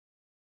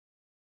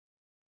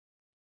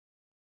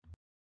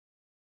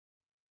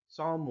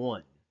Psalm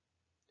 1.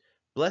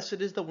 Blessed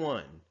is the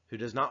one who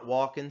does not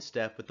walk in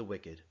step with the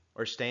wicked,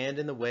 or stand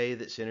in the way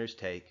that sinners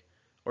take,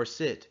 or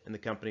sit in the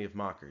company of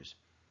mockers,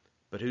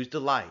 but whose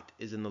delight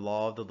is in the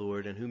law of the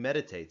Lord, and who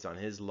meditates on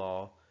his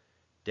law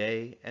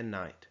day and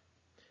night.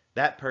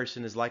 That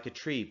person is like a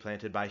tree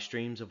planted by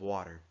streams of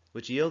water,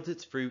 which yields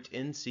its fruit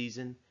in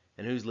season,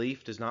 and whose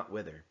leaf does not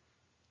wither.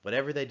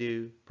 Whatever they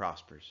do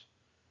prospers.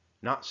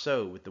 Not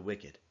so with the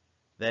wicked.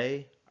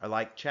 They are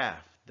like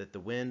chaff that the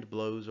wind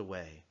blows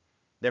away.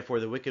 Therefore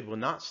the wicked will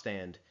not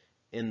stand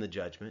in the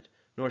judgment,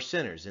 nor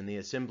sinners in the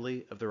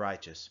assembly of the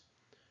righteous.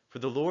 For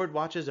the Lord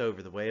watches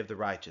over the way of the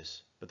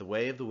righteous, but the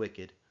way of the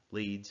wicked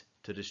leads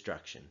to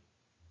destruction.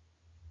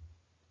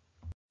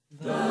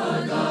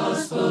 The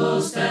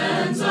gospel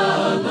stands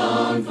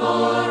alone for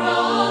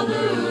all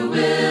who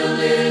will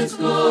its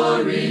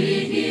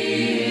glory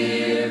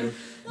hear.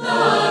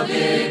 The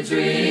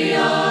victory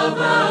of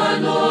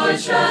our Lord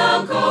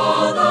shall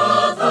call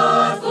the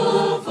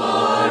thoughtful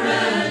far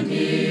and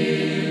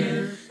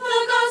near.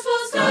 The gospel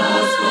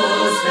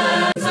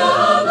stands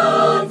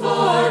alone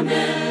for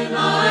men.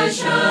 I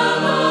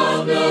shall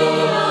not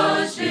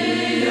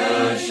be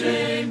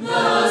ashamed.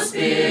 The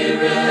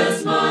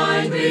Spirit's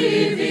mind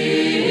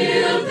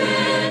revealed,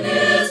 then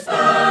His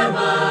power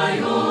my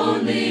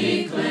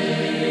only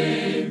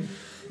claim.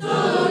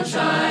 Though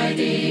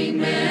chiding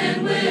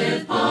men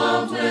with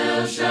pomp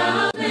will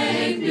shout,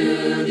 make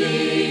new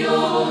the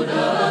old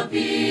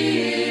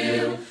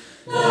appeal.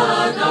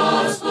 The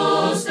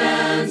gospel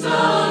stands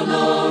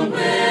alone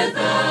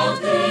without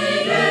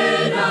the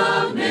aid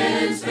of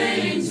men's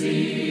vain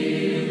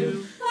zeal.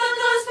 The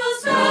gospel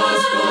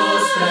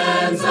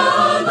stands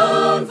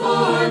alone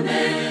for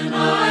men.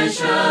 I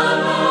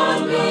shall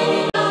not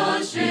be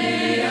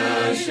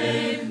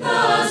ashamed.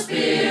 The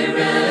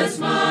Spirit's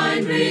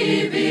mind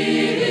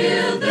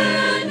revealed,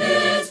 then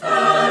its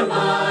power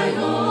my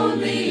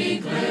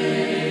only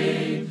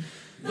claim.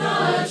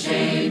 The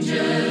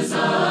changes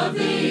of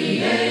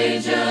the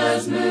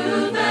ages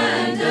move,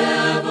 and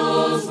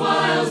devil's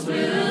wiles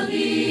will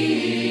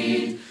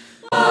heed.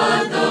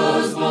 But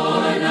those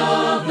born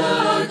of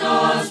the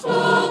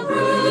gospel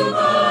prove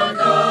our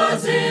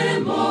God's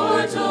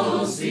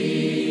immortal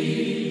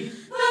seed.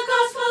 The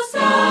gospel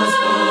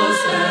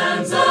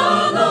stands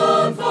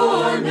alone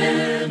for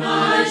men.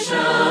 I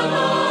shall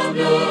not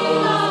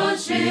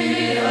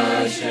be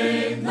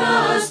ashamed.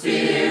 The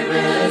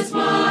Spirit's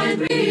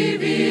mind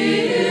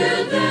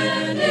revealed,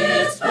 then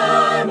its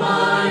power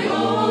my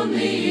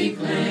only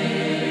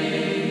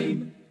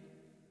claim.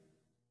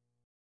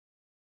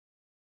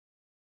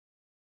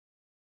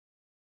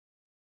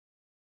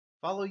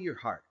 Follow your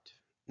heart.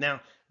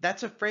 Now,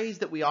 that's a phrase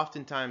that we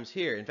oftentimes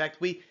hear. In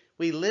fact, we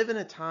live in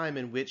a time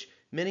in which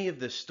many of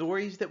the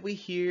stories that we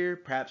hear,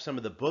 perhaps some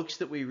of the books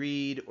that we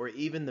read, or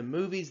even the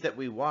movies that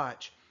we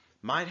watch,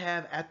 might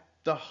have at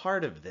the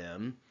heart of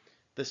them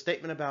the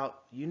statement about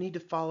you need to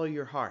follow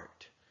your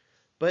heart.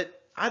 But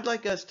I'd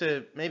like us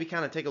to maybe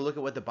kind of take a look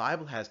at what the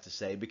Bible has to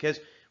say, because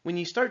when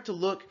you start to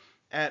look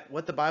at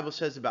what the Bible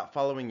says about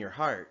following your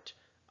heart,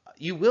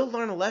 you will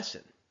learn a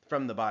lesson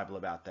from the Bible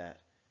about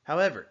that.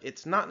 However,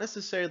 it's not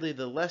necessarily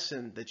the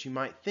lesson that you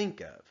might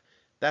think of.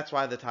 That's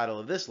why the title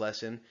of this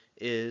lesson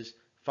is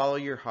Follow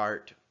Your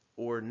Heart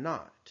or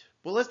Not.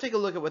 Well, let's take a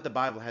look at what the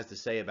Bible has to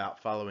say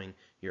about following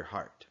your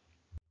heart.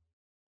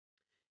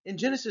 In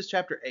Genesis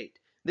chapter 8,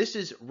 this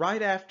is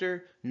right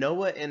after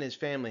Noah and his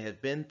family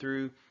had been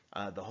through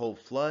the whole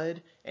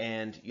flood,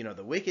 and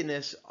the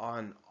wickedness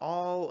on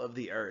all of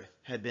the earth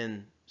had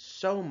been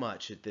so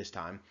much at this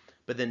time.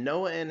 But then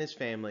Noah and his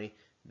family,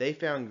 they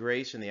found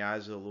grace in the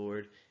eyes of the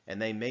Lord,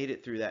 and they made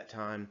it through that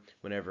time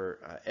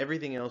whenever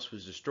everything else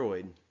was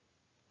destroyed.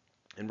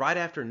 And right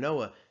after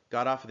Noah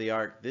got off of the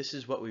ark, this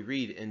is what we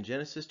read in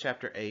Genesis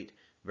chapter 8,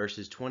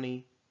 verses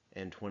 20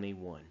 and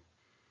 21.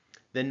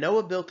 Then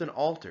Noah built an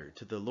altar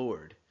to the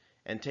Lord,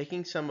 and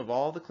taking some of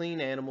all the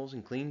clean animals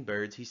and clean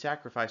birds, he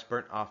sacrificed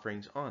burnt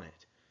offerings on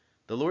it.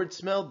 The Lord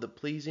smelled the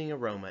pleasing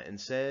aroma and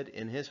said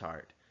in his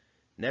heart,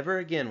 Never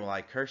again will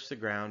I curse the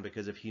ground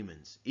because of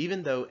humans,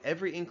 even though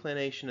every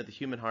inclination of the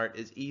human heart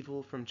is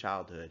evil from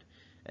childhood,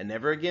 and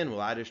never again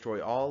will I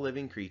destroy all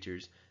living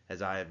creatures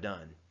as I have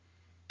done.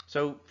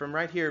 So from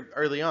right here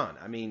early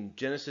on,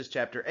 Genesis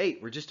chapter 8,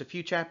 we're just a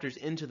few chapters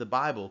into the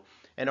Bible,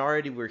 and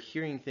already we're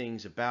hearing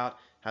things about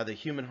how the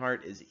human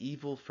heart is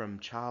evil from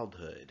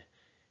childhood.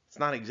 It's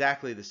not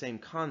exactly the same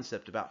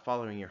concept about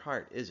following your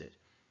heart, is it?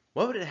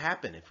 What would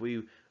happen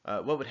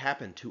what would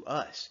happen to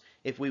us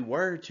if we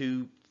were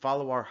to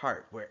follow our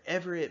heart,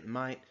 wherever it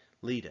might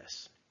lead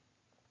us?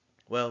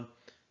 Well,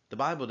 the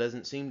Bible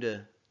doesn't seem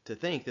to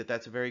think that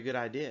that's a very good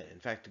idea. In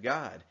fact,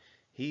 God,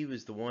 He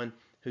was the one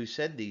who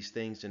said these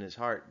things in His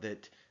heart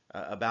that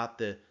about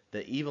the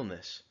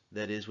evilness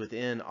that is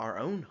within our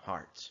own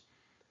hearts.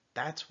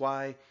 That's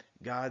why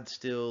God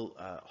still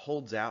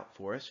holds out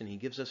for us, and He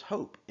gives us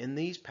hope in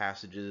these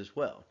passages as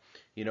well.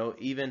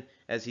 Even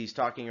as He's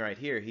talking right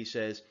here, He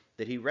says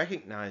that He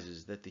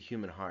recognizes that the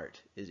human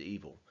heart is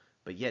evil,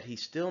 but yet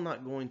He's still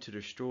not going to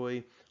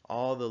destroy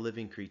all the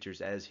living creatures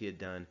as He had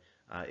done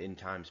in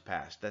times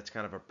past. That's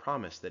kind of a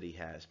promise that he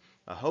has,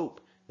 a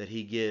hope that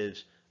he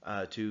gives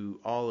to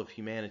all of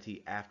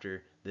humanity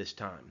after this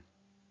time.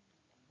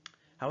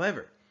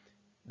 However,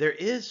 there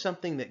is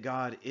something that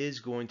God is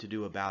going to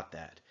do about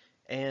that.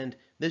 And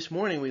this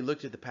morning we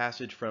looked at the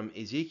passage from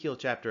Ezekiel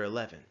chapter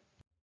 11.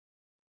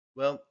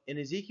 Well, in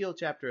Ezekiel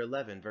chapter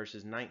 11,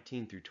 verses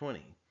 19 through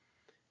 20,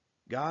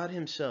 God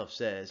himself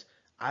says,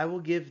 I will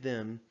give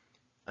them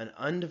an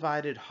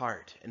undivided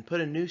heart and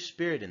put a new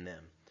spirit in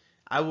them.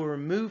 I will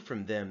remove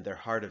from them their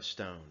heart of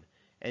stone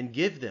and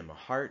give them a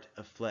heart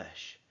of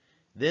flesh.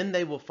 Then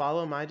they will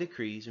follow my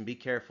decrees and be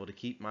careful to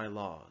keep my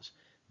laws.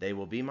 They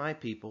will be my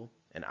people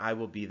and I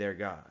will be their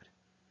God.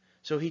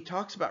 So he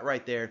talks about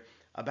right there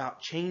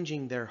about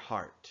changing their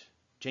heart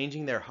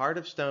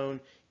of stone,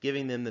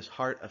 giving them this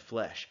heart of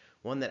flesh,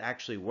 one that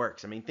actually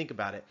works. I mean, think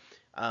about it.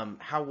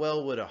 How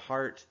well would a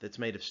heart that's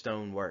made of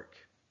stone work?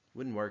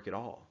 Wouldn't work at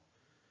all.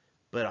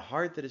 But a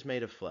heart that is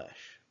made of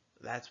flesh,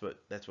 that's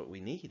what we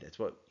need. That's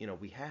what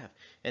we have.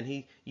 And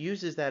he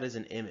uses that as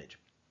an image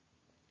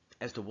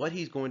as to what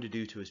he's going to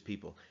do to his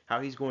people,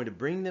 how he's going to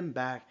bring them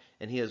back,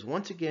 and he is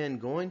once again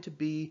going to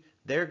be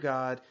their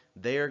God.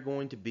 They are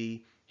going to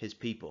be his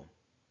people.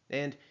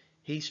 And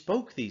he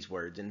spoke these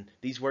words, and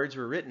these words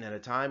were written at a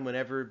time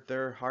whenever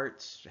their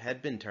hearts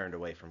had been turned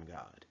away from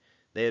God.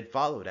 They had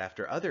followed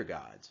after other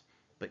gods.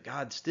 But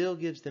God still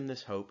gives them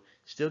this hope,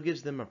 still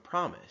gives them a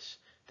promise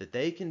that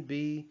they can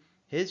be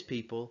his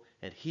people,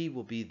 and he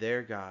will be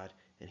their God,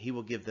 and he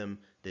will give them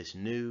this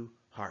new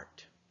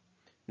heart.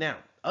 Now,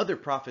 other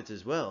prophets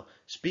as well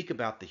speak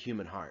about the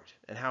human heart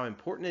and how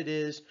important it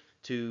is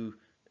to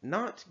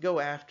not go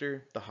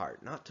after the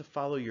heart, not to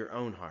follow your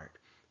own heart,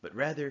 but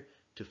rather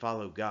to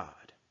follow God.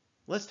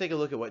 Let's take a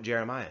look at what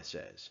Jeremiah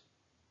says.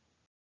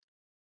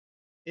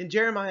 In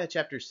Jeremiah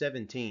chapter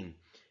 17,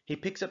 he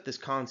picks up this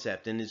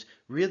concept and is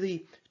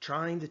really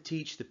trying to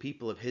teach the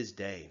people of his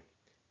day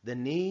the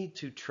need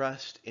to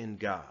trust in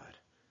God.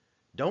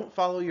 Don't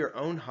follow your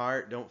own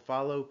heart. Don't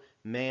follow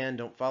man.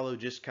 Don't follow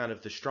just kind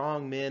of the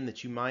strong men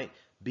that you might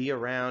be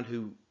around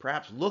who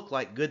perhaps look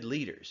like good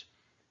leaders.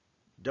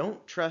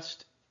 Don't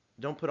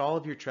put all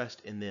of your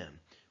trust in them.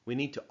 We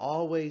need to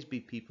always be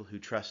people who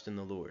trust in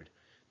the Lord.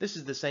 This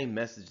is the same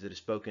message that is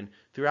spoken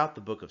throughout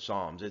the book of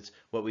Psalms. It's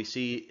what we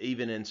see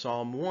even in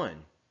Psalm 1.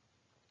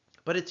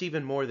 But it's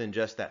even more than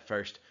just that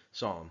first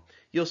psalm.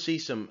 You'll see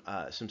some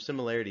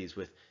similarities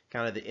with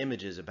kind of the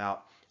images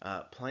about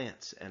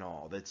plants and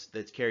all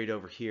that's carried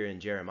over here in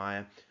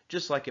Jeremiah,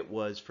 just like it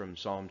was from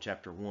Psalm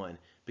chapter 1,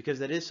 because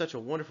that is such a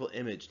wonderful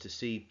image to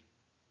see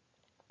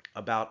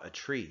about a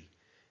tree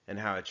and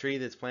how a tree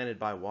that's planted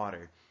by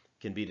water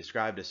can be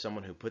described as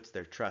someone who puts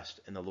their trust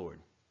in the Lord.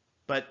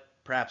 But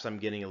perhaps I'm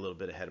getting a little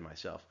bit ahead of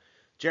myself.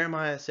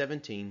 Jeremiah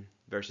 17,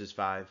 verses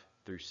 5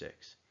 through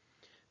 6.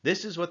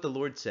 This is what the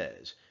Lord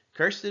says.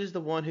 Cursed is the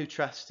one who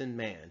trusts in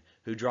man,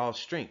 who draws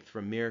strength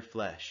from mere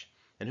flesh,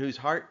 and whose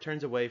heart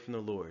turns away from the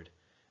Lord.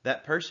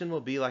 That person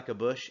will be like a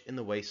bush in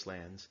the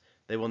wastelands.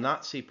 They will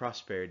not see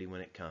prosperity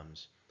when it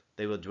comes.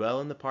 They will dwell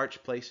in the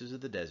parched places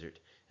of the desert,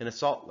 in a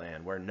salt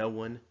land where no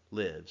one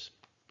lives.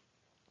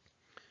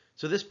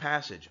 So this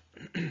passage,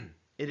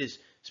 it is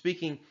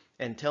speaking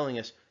and telling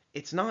us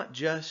it's not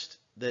just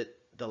that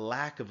the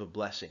lack of a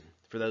blessing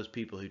for those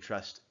people who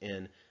trust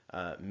in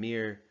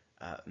mere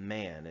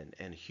man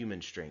and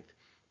human strength,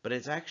 but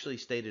it's actually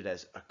stated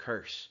as a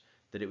curse,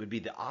 that it would be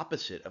the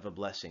opposite of a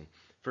blessing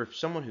for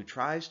someone who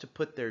tries to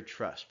put their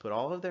trust, put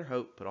all of their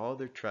hope, put all of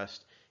their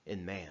trust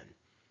in man.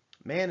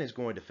 Man is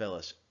going to fail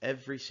us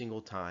every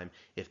single time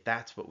if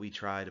that's what we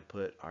try to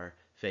put our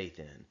faith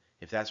in,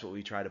 if that's what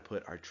we try to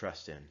put our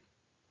trust in.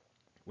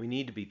 We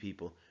need to be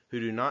people who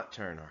do not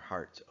turn our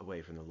hearts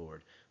away from the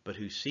Lord, but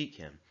who seek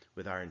him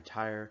with our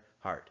entire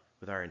heart,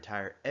 with our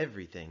entire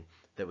everything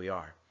that we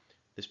are.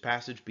 This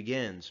passage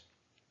begins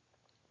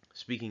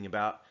speaking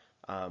about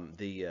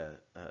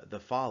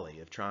the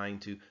folly of trying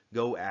to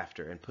go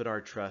after and put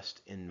our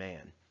trust in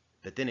man.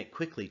 But then it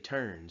quickly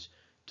turns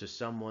to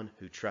someone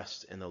who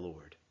trusts in the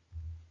Lord.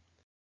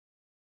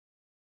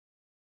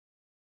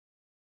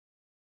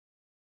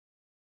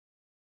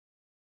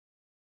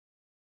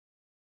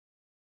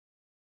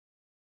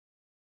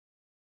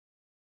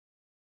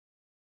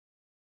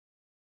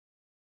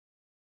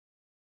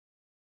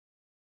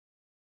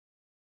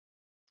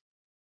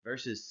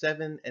 Verses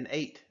 7 and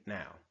 8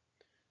 now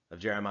of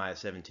Jeremiah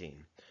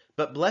 17.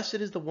 But blessed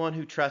is the one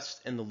who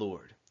trusts in the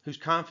Lord, whose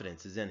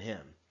confidence is in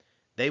him.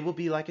 They will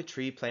be like a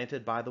tree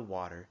planted by the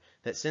water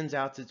that sends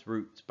out its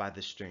roots by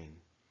the stream.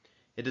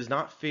 It does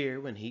not fear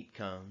when heat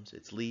comes.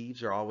 Its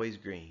leaves are always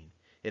green.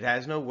 It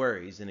has no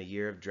worries in a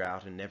year of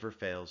drought and never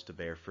fails to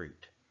bear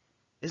fruit.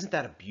 Isn't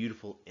that a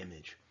beautiful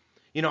image?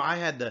 You know, I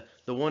had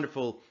the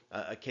wonderful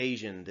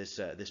occasion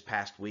this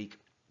past week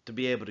to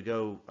be able to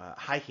go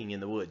hiking in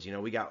the woods. You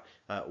know, we got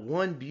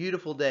one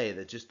beautiful day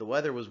that just the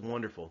weather was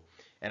wonderful,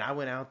 and I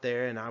went out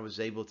there and I was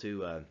able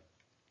to.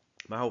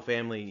 My whole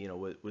family,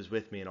 was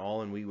with me and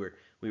all, and we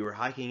were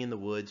hiking in the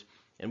woods,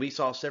 And we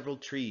saw several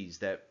trees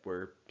that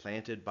were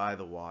planted by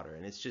the water.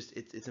 And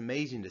it's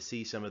amazing to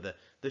see some of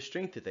the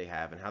strength that they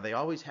have and how they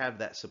always have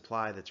that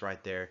supply that's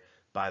right there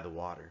by the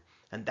water.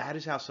 And that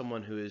is how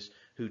someone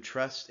who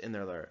trusts in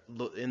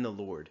in the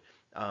Lord,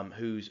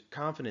 whose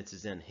confidence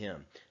is in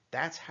Him,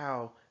 that's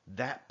how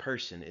that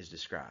person is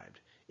described.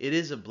 It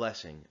is a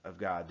blessing of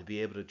God to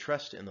be able to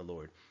trust in the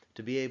Lord,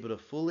 to be able to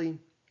fully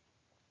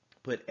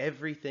put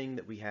everything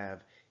that we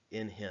have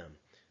in Him,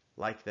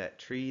 like that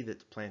tree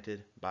that's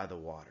planted by the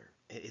water.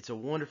 It's a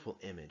wonderful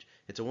image.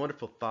 It's a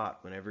wonderful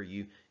thought whenever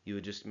you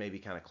would just maybe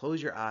kind of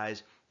close your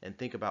eyes and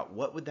think about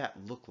what would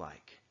that look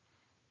like.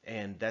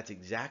 And that's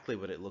exactly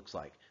what it looks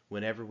like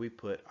whenever we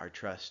put our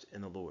trust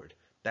in the Lord.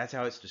 That's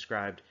how it's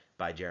described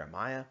by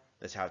Jeremiah.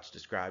 That's how it's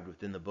described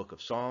within the book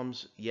of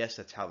Psalms. Yes,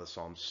 that's how the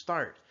Psalms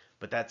start,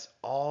 but that's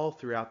all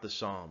throughout the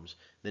Psalms.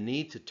 The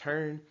need to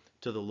turn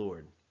to the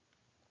Lord,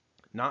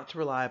 not to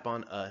rely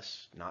upon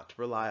us, not to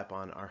rely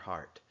upon our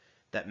heart.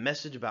 That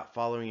message about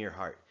following your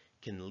heart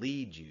can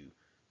lead you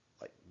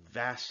like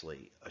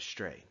vastly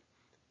astray.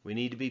 We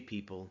need to be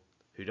people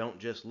who don't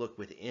just look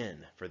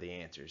within for the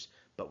answers,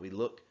 but we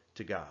look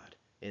to God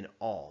in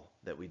all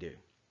that we do.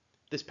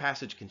 This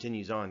passage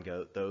continues on,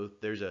 though.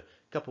 There's a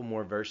couple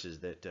more verses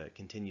that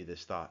continue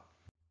this thought.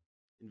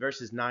 In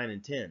verses 9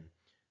 and 10,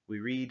 we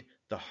read,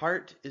 "The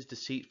heart is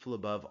deceitful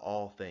above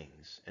all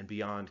things and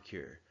beyond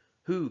cure.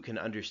 Who can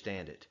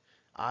understand it?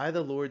 I,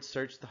 the Lord,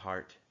 search the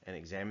heart and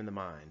examine the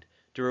mind,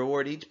 to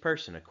reward each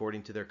person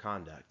according to their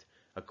conduct,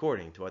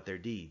 according to what their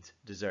deeds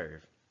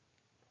deserve."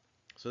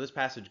 So this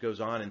passage goes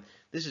on, and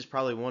this is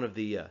probably one of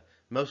the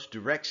most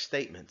direct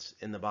statements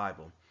in the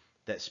Bible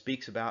that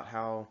speaks about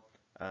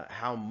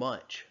how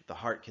much the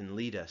heart can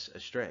lead us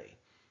astray.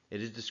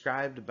 It is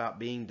described about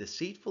being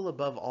deceitful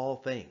above all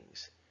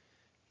things.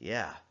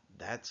 Yeah,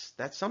 that's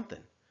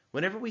something.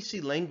 Whenever we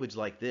see language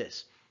like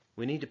this,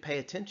 we need to pay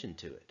attention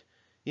to it.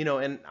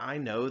 And I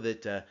know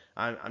that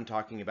I'm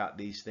talking about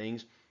these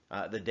things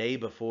the day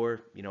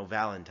before,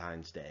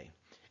 Valentine's Day.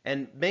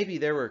 And maybe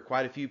there were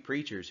quite a few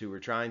preachers who were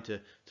trying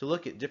to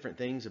look at different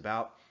things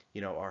about,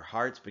 our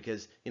hearts,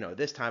 because,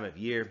 this time of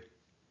year,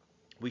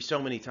 we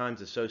so many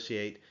times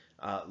associate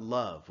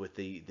love with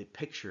the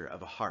picture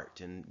of a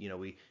heart. And,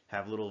 we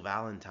have little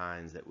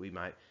Valentines that we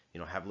might,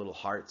 have little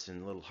hearts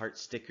and little heart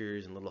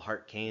stickers and little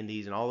heart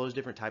candies and all those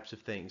different types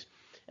of things.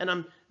 And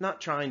I'm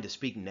not trying to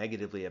speak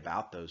negatively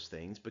about those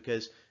things,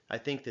 because I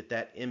think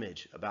that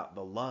image about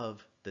the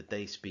love that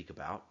they speak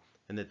about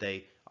and that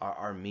they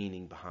are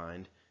meaning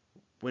behind,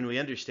 when we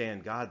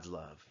understand God's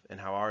love and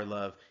how our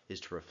love is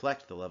to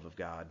reflect the love of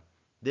God,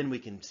 then we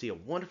can see a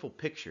wonderful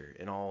picture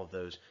in all of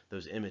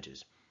those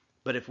images.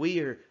 But if we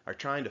are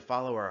trying to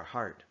follow our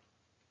heart,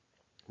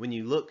 when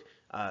you look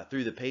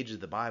through the pages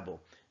of the Bible,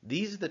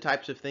 these are the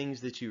types of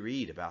things that you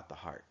read about the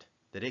heart,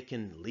 that it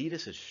can lead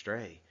us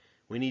astray.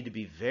 We need to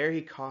be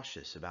very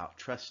cautious about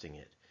trusting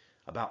it,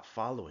 about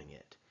following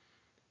it.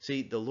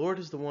 See, the Lord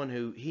is the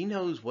one He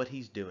knows what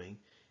He's doing,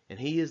 and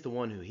He is the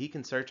one He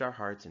can search our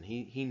hearts, and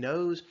He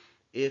knows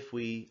if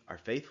we are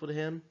faithful to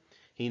Him.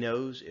 He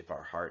knows if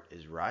our heart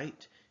is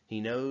right. He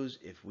knows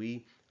if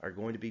we are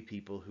going to be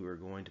people who are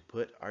going to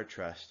put our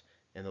trust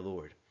in the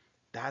Lord.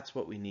 That's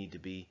what we need to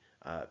be,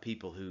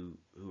 people who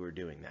are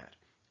doing that.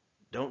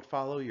 Don't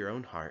follow your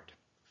own heart.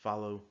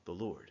 Follow the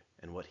Lord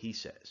and what He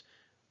says.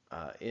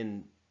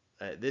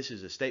 This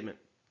is a statement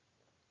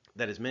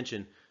that is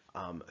mentioned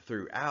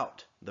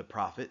throughout the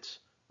prophets,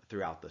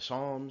 throughout the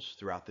Psalms,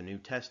 throughout the New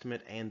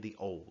Testament and the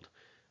Old.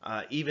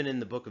 Even in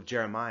the book of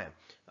Jeremiah,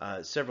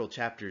 several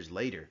chapters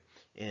later,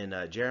 in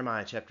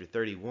Jeremiah chapter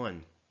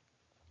 31,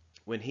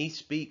 when he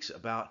speaks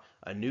about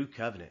a new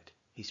covenant,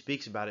 he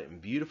speaks about it in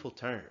beautiful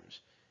terms.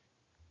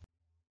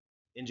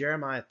 In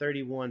Jeremiah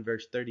 31,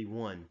 verse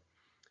 31,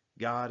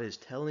 God is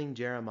telling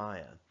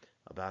Jeremiah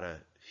about a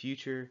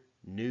future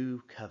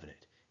new covenant.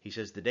 He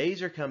says, "The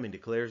days are coming,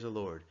 declares the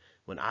Lord,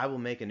 when I will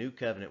make a new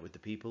covenant with the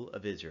people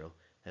of Israel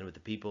and with the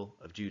people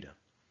of Judah."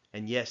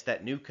 And yes,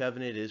 that new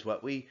covenant is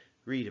what we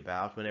read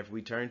about whenever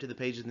we turn to the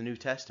pages of the New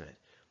Testament.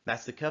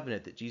 That's the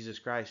covenant that Jesus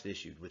Christ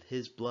issued with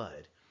His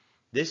blood.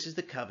 This is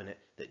the covenant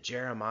that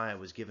Jeremiah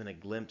was given a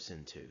glimpse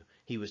into.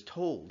 He was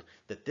told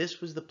that this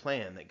was the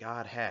plan that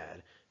God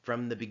had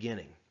from the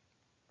beginning.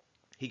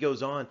 He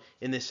goes on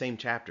in this same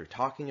chapter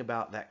talking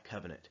about that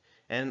covenant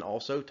and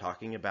also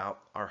talking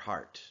about our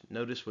heart.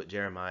 Notice what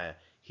Jeremiah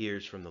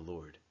hears from the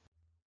Lord.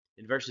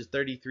 In verses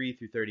 33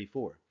 through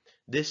 34,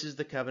 "This is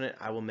the covenant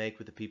I will make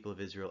with the people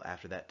of Israel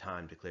after that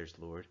time, declares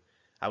the Lord.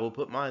 I will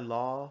put my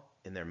law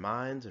in their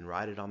minds and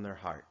write it on their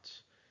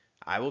hearts.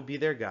 I will be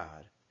their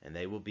God, and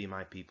they will be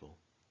my people.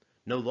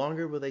 No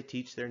longer will they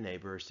teach their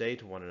neighbor or say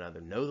to one another,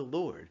 'Know the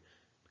Lord,'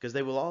 because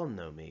they will all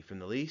know me, from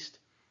the least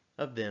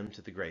of them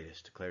to the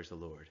greatest, declares the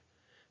Lord.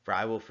 For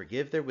I will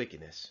forgive their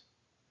wickedness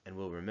and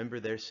will remember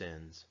their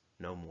sins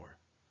no more."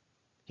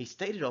 He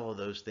stated all of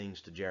those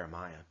things to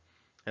Jeremiah.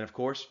 And of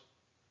course,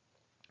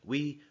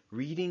 we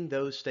reading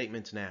those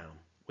statements now,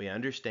 we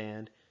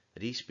understand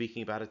that he's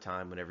speaking about a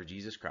time whenever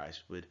Jesus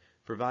Christ would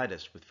provide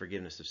us with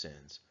forgiveness of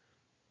sins.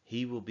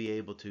 He will be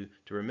able to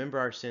remember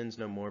our sins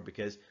no more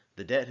because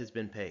the debt has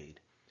been paid.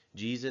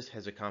 Jesus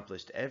has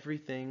accomplished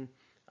everything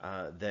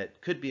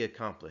that could be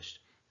accomplished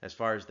as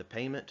far as the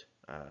payment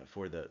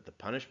for the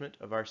punishment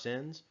of our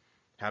sins.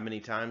 How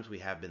many times we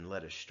have been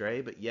led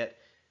astray, but yet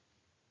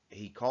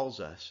he calls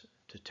us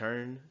to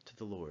turn to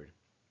the Lord.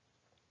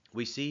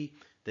 We see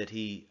that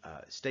he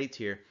states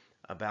here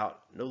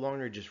about no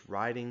longer just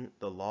writing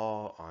the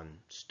law on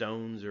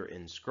stones or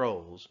in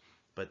scrolls,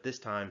 but this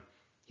time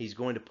he's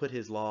going to put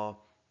his law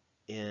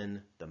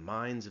in the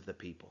minds of the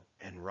people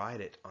and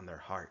write it on their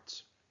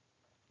hearts.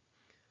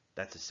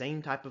 That's the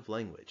same type of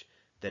language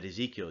that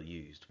Ezekiel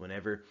used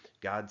whenever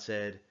God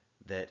said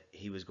that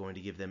he was going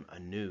to give them a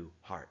new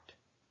heart.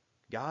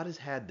 God has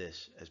had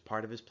this as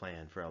part of his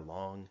plan for a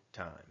long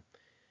time,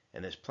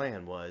 and this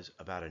plan was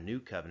about a new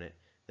covenant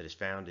that is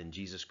found in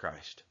Jesus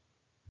Christ.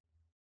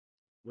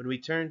 When we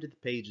turn to the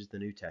pages of the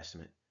New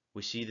Testament,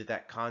 we see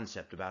that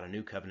concept about a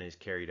new covenant is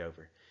carried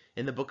over.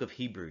 In the book of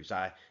Hebrews,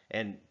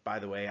 and by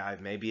the way, I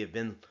maybe have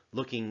been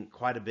looking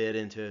quite a bit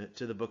into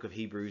the book of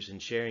Hebrews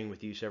and sharing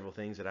with you several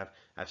things that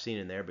I've seen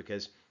in there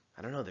because,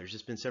 I don't know, there's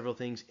just been several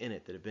things in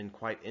it that have been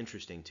quite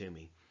interesting to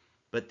me.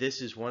 But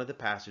this is one of the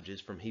passages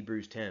from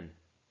Hebrews 10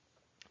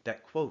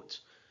 that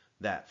quotes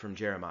that from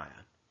Jeremiah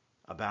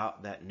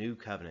about that new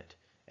covenant.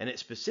 And it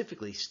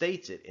specifically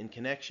states it in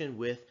connection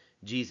with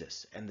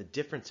Jesus and the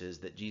differences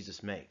that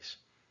Jesus makes.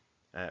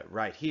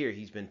 Right here,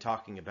 he's been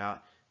talking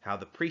about how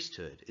the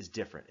priesthood is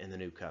different in the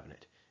new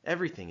covenant.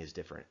 Everything is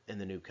different in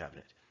the new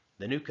covenant.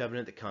 The new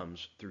covenant that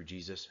comes through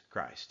Jesus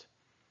Christ.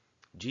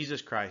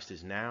 Jesus Christ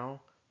is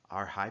now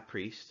our high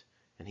priest,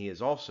 and he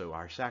is also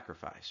our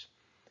sacrifice.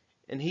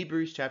 In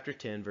Hebrews chapter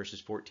 10,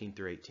 verses 14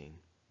 through 18,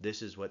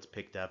 this is what's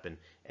picked up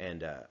and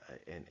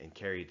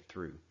carried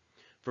through.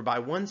 For by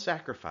one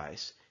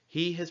sacrifice,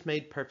 he has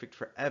made perfect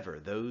forever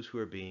those who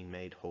are being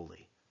made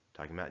holy.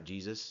 Talking about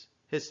Jesus,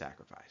 his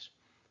sacrifice.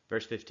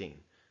 Verse 15.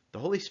 The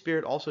Holy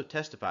Spirit also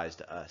testifies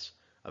to us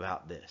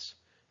about this.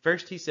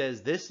 First he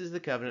says, "This is the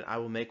covenant I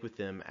will make with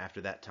them after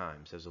that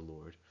time, says the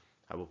Lord.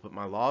 I will put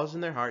my laws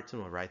in their hearts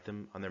and will write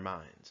them on their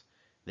minds."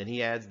 Then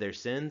he adds, "Their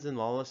sins and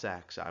lawless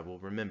acts I will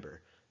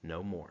remember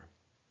no more.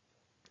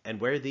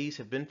 And where these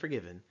have been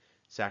forgiven,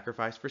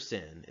 sacrifice for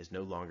sin is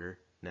no longer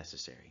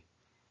necessary."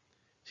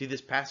 See,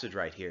 this passage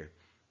right here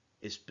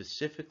is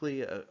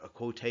specifically a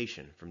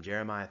quotation from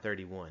Jeremiah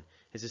 31.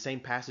 It's the same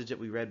passage that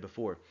we read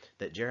before,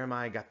 that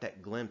Jeremiah got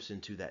that glimpse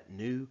into that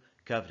new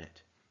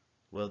covenant.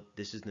 Well,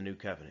 this is the new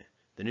covenant.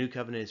 The new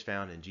covenant is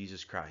found in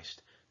Jesus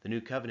Christ. The new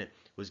covenant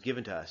was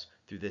given to us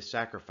through this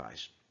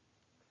sacrifice.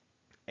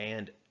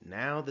 And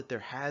now that there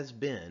has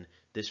been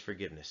this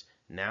forgiveness,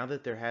 now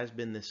that there has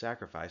been this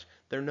sacrifice,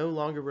 there no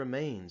longer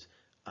remains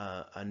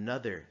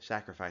another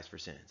sacrifice for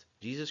sins.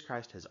 Jesus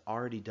Christ has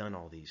already done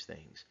all these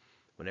things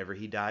whenever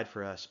he died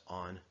for us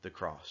on the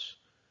cross.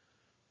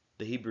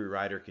 The Hebrew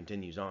writer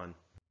continues on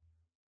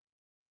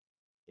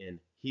in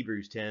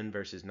Hebrews 10,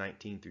 verses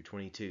 19 through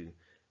 22.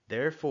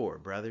 Therefore,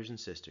 brothers and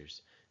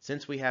sisters,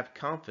 since we have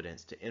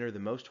confidence to enter the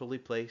most holy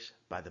place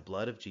by the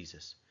blood of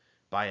Jesus,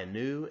 by a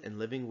new and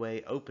living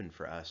way opened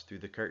for us through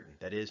the curtain,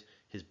 that is,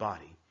 his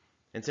body,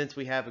 and since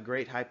we have a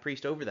great high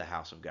priest over the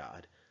house of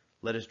God,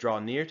 let us draw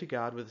near to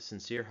God with a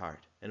sincere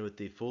heart and with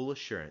the full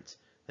assurance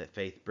that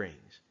faith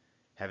brings,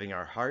 having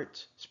our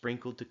hearts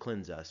sprinkled to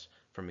cleanse us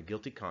from a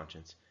guilty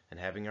conscience, and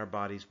having our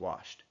bodies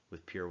washed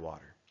with pure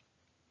water.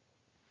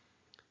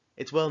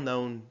 It's well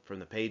known from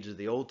the pages of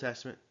the Old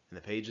Testament and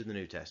the pages of the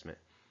New Testament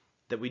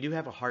that we do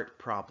have a heart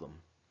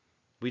problem.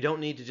 We don't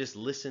need to just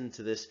listen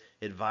to this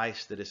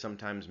advice that is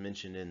sometimes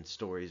mentioned in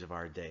stories of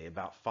our day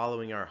about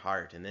following our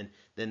heart, and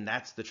then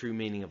that's the true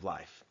meaning of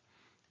life.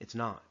 It's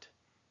not.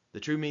 The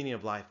true meaning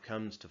of life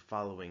comes to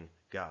following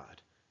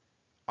God.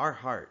 Our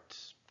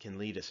hearts can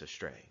lead us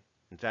astray.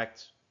 In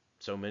fact,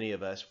 so many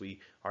of us, we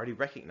already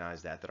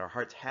recognize that our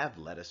hearts have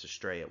led us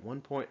astray at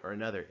one point or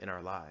another in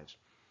our lives.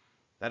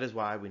 That is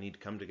why we need to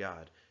come to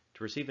God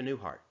to receive a new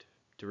heart,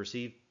 to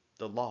receive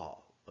the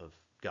law of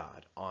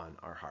God on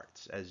our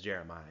hearts, as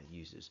Jeremiah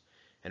uses.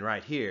 And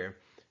right here,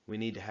 we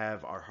need to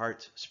have our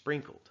hearts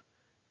sprinkled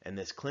and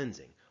this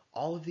cleansing.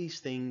 All of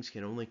these things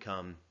can only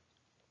come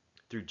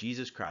through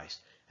Jesus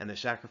Christ and the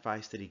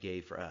sacrifice that he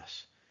gave for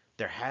us.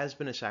 There has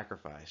been a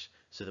sacrifice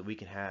so that we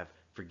can have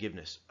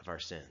forgiveness of our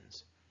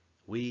sins.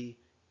 We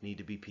need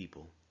to be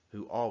people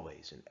who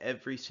always, in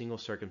every single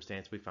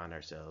circumstance we find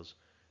ourselves,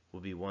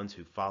 will be ones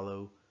who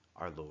follow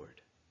our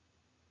Lord.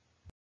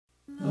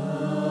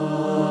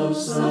 Love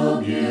so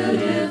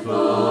beautiful,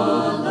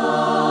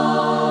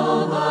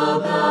 love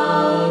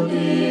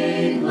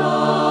abounding,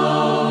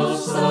 love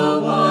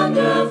so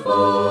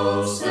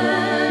wonderful,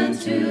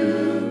 sent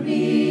to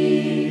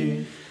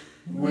me.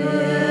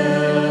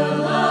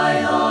 Will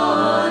I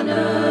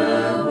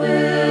honor,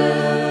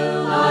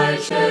 will I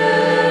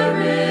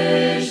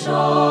cherish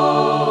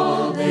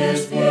all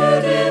this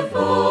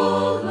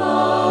beautiful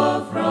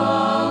love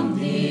from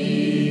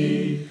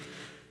thee?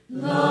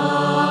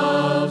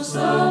 Love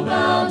so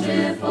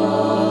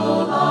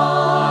bountiful,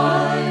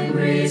 I'm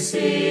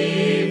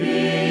receiving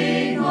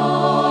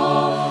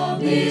all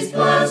these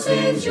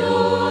ways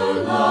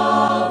your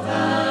love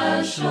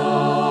has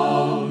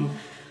shown.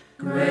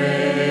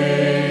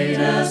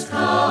 Greatest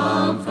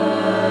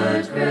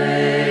comfort,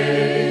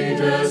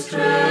 greatest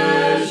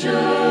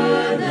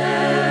treasure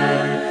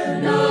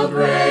there, no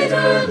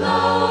greater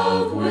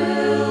love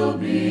will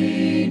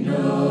be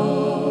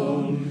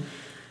known.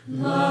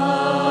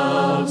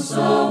 Love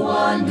so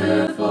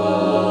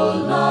wonderful,